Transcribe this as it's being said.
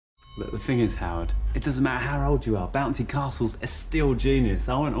Look, the thing is, Howard, it doesn't matter how old you are, bouncy castles are still genius.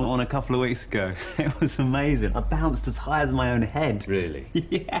 I went on a couple of weeks ago. It was amazing. I bounced as high as my own head. Really?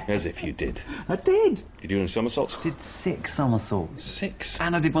 Yeah. As if you did. I did. Did you do any somersaults? I did 6 somersaults. 6?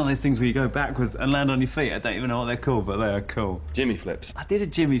 And I did one of those things where you go backwards and land on your feet. I don't even know what they're called, but they are cool. Jimmy flips? I did a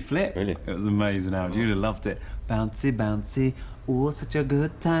Jimmy flip. Really? It was amazing, Howard. You'd have loved it. Bouncy, bouncy. Oh, such a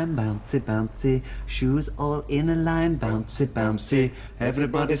good time. Bouncy, bouncy. Shoes all in a line. Bouncy, bouncy.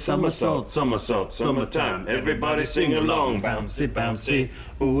 Everybody somersault, somersault, summertime. Everybody sing along. Bouncy, bouncy.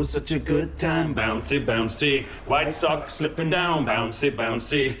 Oh, such a good time. Bouncy, bouncy. White socks slipping down. Bouncy,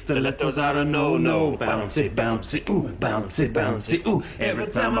 bouncy. Stilettos are a no-no. Bouncy, bouncy. Ooh, bouncy, bouncy. Ooh, every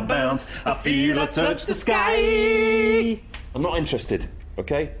time I bounce, I feel I touch the sky. I'm not interested,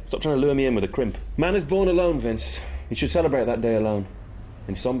 okay? Stop trying to lure me in with a crimp. Man is born alone, Vince. You should celebrate that day alone,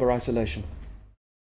 in somber isolation.